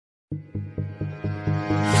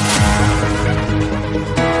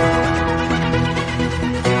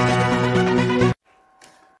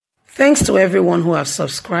Thanks to everyone who have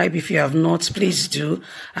subscribed. If you have not, please do.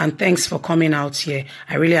 And thanks for coming out here.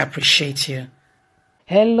 I really appreciate you.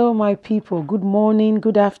 Hello, my people. Good morning,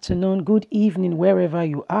 good afternoon, good evening, wherever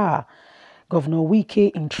you are. Governor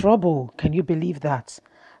Wike in trouble. Can you believe that?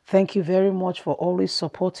 Thank you very much for always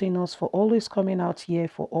supporting us, for always coming out here,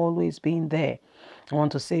 for always being there. I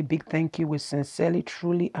want to say a big thank you. We sincerely,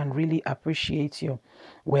 truly, and really appreciate you.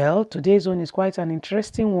 Well, today's one is quite an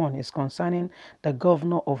interesting one. It's concerning the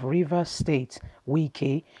governor of Rivers State,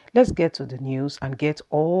 Wike. Let's get to the news and get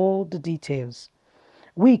all the details.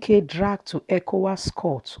 Wike dragged to Ecowas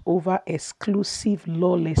court over exclusive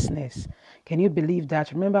lawlessness. Can you believe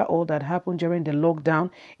that? Remember all that happened during the lockdown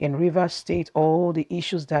in Rivers State, all the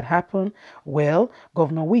issues that happened? Well,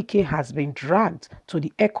 Governor Wike has been dragged to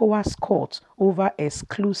the Ecowas court over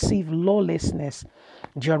exclusive lawlessness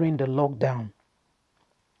during the lockdown.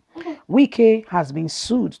 Wike has been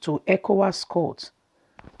sued to Ecowas court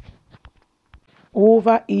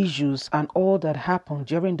over issues and all that happened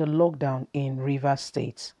during the lockdown in Rivers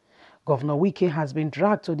State. Governor Wike has been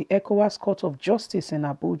dragged to the Ecowas Court of Justice in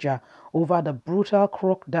Abuja over the brutal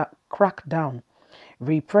crackdown,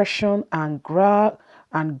 repression, and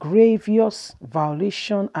grievous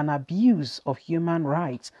violation and abuse of human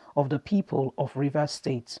rights of the people of Rivers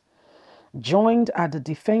State. Joined as the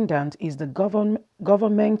defendant is the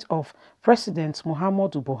government of President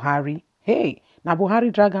Muhammadu Buhari. Hey, na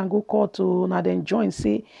Buhari drag and go court to na then join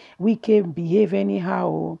say we can behave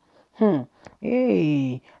anyhow.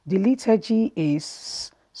 Hey, the liturgy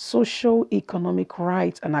is socio-economic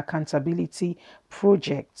rights and accountability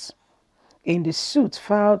project. In the suit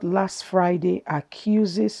filed last Friday,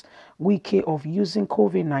 accuses Wike of using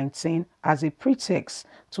COVID-19 as a pretext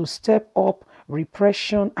to step up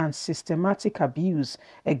repression and systematic abuse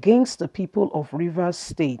against the people of Rivers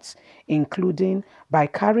State, including by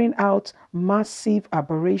carrying out massive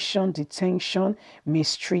aberration detention,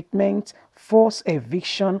 mistreatment, forced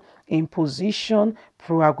eviction, imposition,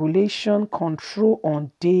 prolongation, control on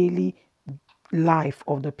daily life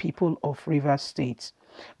of the people of Rivers State.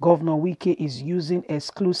 Governor Wike is using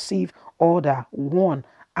exclusive order 1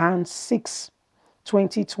 and 6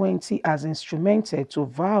 2020 as instrumented to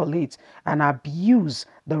violate and abuse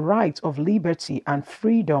the right of liberty and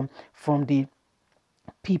freedom from the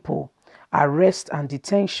people, arrest and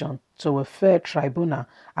detention to a fair tribunal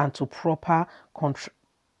and to proper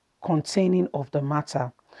containing of the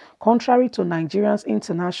matter. Contrary to Nigeria's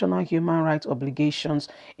international human rights obligations,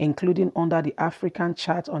 including under the African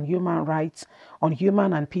Chart on Human Rights, on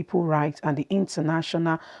Human and People Rights, and the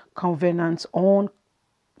International Covenant on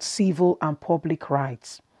Civil and Public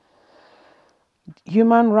Rights.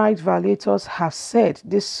 Human rights violators have said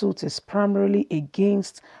this suit is primarily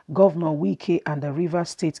against Governor Wike and the Rivers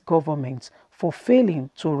State government for failing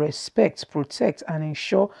to respect, protect, and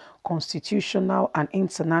ensure constitutional and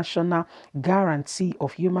international guarantee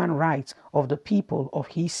of human rights of the people of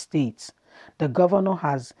his state. The governor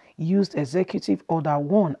has used Executive Order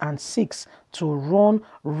 1 and 6 to run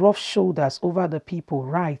rough shoulders over the people's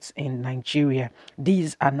rights in Nigeria.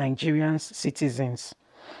 These are Nigerian citizens.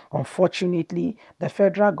 Unfortunately, the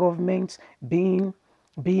federal government, being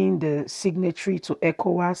the signatory to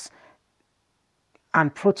ECOWAS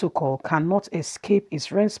and protocol, cannot escape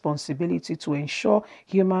its responsibility to ensure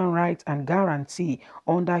human rights and guarantee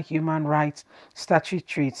under human rights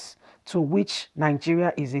statutes, to which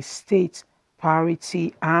Nigeria is a state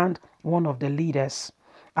priority and one of the leaders,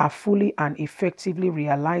 are fully and effectively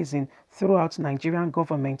realizing throughout Nigerian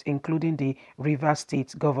government, including the Rivers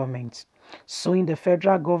State government. Suing the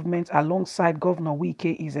federal government alongside Governor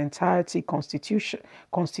Wike is entirely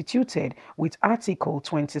constituted with Article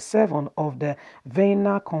 27 of the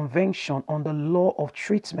Vienna Convention on the Law of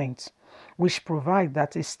Treatment, which provides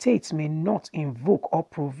that a state may not invoke or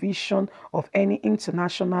provision of any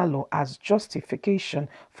international law as justification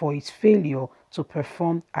for its failure to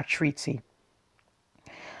perform a treaty.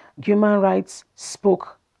 Human rights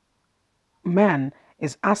spokesman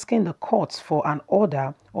is asking the courts for an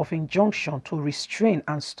order of injunction to restrain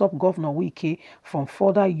and stop Governor Wike from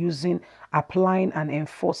further using, applying and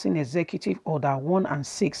enforcing Executive Order 1 and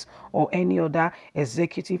 6 or any other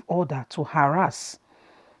executive order to harass,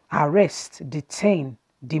 arrest, detain,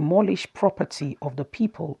 demolish property of the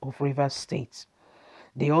people of Rivers State.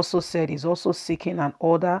 They also said he's also seeking an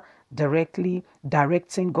order directly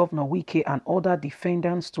directing Governor Wike and other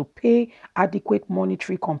defendants to pay adequate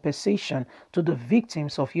monetary compensation to the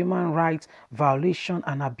victims of human rights violation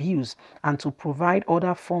and abuse, and to provide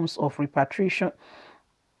other forms of repatriation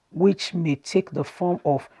which may take the form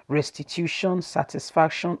of restitution,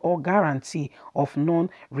 satisfaction, or guarantee of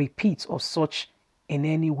non-repeat of such in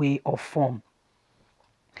any way or form.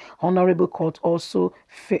 Honorable Court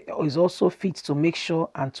is also fit to make sure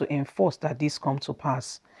and to enforce that this come to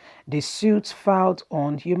pass. The suit filed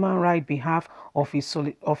on human rights behalf of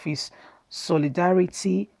his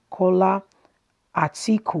Solidarity Kola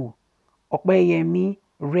Atiku Okpeyemi,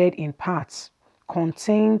 read in parts,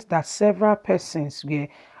 contained that several persons were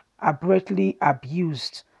abruptly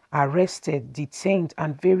abused, arrested, detained,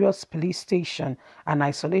 and various police station and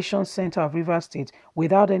isolation center of Rivers State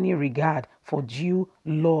without any regard for due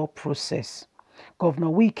law process. Governor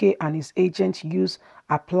Wike and his agents used,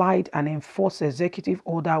 applied, and enforced Executive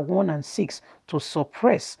Order 1 and 6 to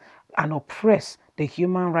suppress and oppress the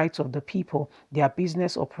human rights of the people, their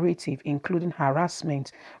business operative, including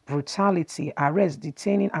harassment, brutality, arrest,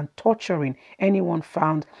 detaining, and torturing anyone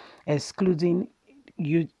found, excluding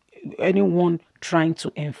anyone trying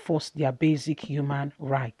to enforce their basic human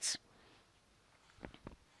rights.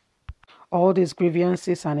 All these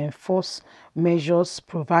grievances and enforced measures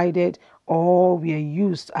provided or were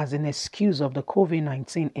used as an excuse of the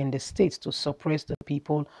COVID-19 in the state to suppress the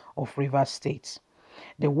people of Rivers State.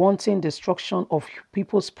 The wanton destruction of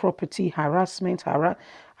people's property, harassment,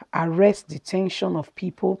 arrest, detention of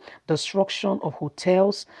people, destruction of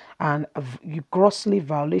hotels, and grossly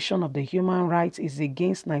violation of the human rights is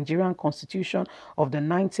against Nigerian Constitution of the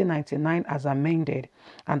 1999 as amended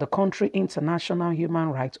and the country international human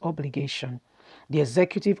rights obligation. The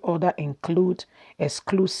executive order include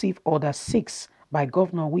exclusive order 6 by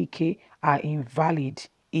Governor Wike are invalid,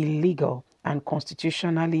 illegal, and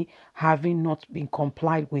constitutionally having not been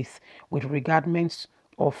complied with regardments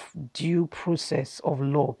of due process of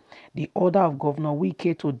law. The order of Governor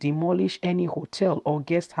Wike to demolish any hotel or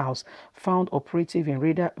guest house found operative in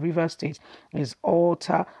Rivers State is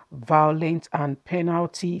ultra violent and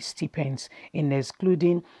penalty stipends in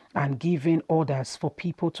excluding and giving orders for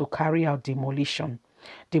people to carry out demolition.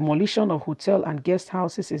 Demolition of hotel and guest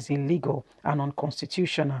houses is illegal and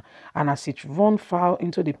unconstitutional, and as it runs foul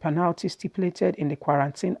into the penalty stipulated in the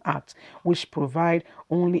Quarantine Act, which provide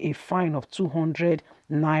only a fine of 200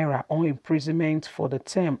 naira or imprisonment for the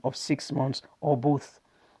term of 6 months or both.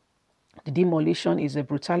 The demolition is a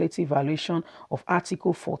brutality violation of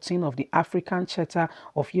Article 14 of the African Charter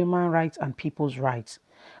of Human Rights and People's Rights.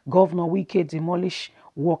 Governor Wike demolish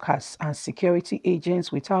workers and security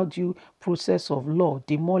agents without due process of law,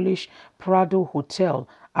 demolish Prado Hotel,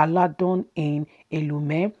 Aladon in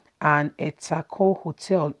Elume, and Etako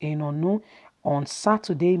Hotel in Onu on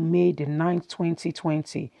Saturday, May the 9th,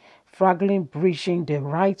 2020, flagrantly breaching the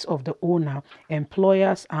rights of the owner,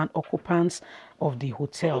 employers, and occupants of the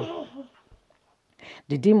hotel.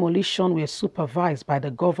 The demolition was supervised by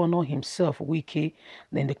the governor himself, Wike,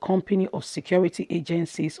 and the company of security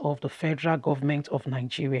agencies of the federal government of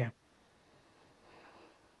Nigeria.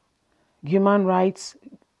 Human rights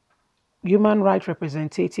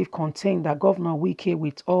representative contained that Governor Wike,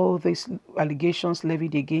 with all these allegations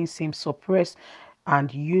levied against him, suppressed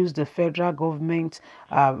and used the federal government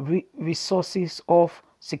resources of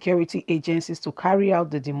security agencies to carry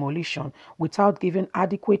out the demolition without giving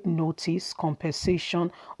adequate notice,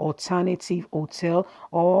 compensation, alternative hotel,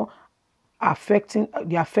 or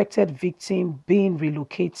the affected victim being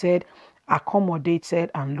relocated,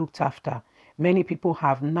 accommodated, and looked after. Many people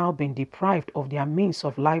have now been deprived of their means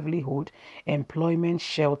of livelihood, employment,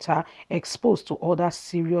 shelter, exposed to other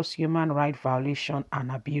serious human rights violation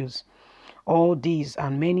and abuse. All these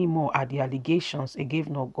and many more are the allegations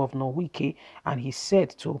against Governor Wike, and he's said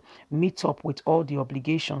to meet up with all the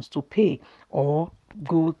obligations to pay or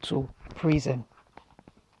go to prison.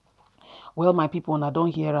 Well, my people, when I don't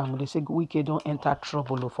hear them, they say Wike don't enter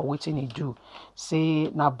trouble for what he do. Say,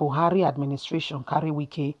 na Buhari administration carry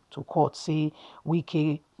Wike to court, say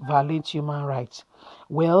Wike violate human rights.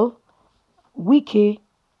 Well, Wike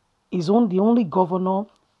is the only governor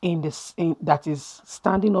that is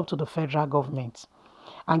standing up to the federal government.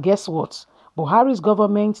 And guess what? Buhari's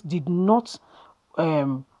government did not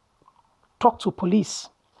talk to police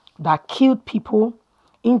that killed people,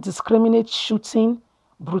 indiscriminate shooting,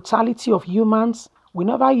 brutality of humans. We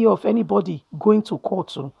never hear of anybody going to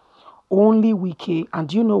court. Only Wike. And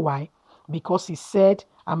do you know why? Because he said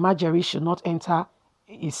Amajeri should not enter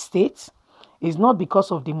his state. It's not because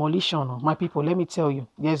of demolition, my people. Let me tell you,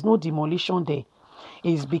 there's no demolition there.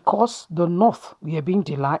 It's because the North were being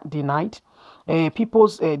denied.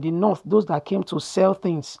 the north, those that came to sell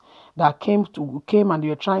things, that came and they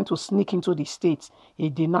were trying to sneak into the state. He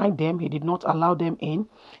denied them. He did not allow them in.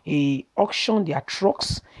 He auctioned their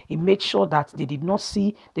trucks. He made sure that they did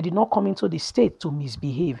not come into the state to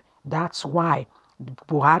misbehave. That's why the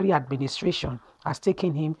Buhari administration has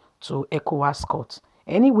taken him to Ecowas court.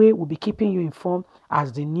 Anyway, we'll be keeping you informed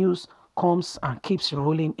as the news comes and keeps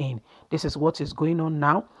rolling in. This is what is going on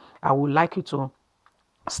now. I would like you to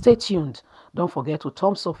stay tuned. Don't forget to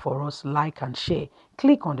thumbs up for us, like and share.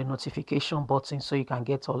 Click on the notification button so you can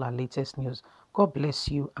get all our latest news. God bless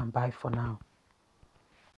you and bye for now.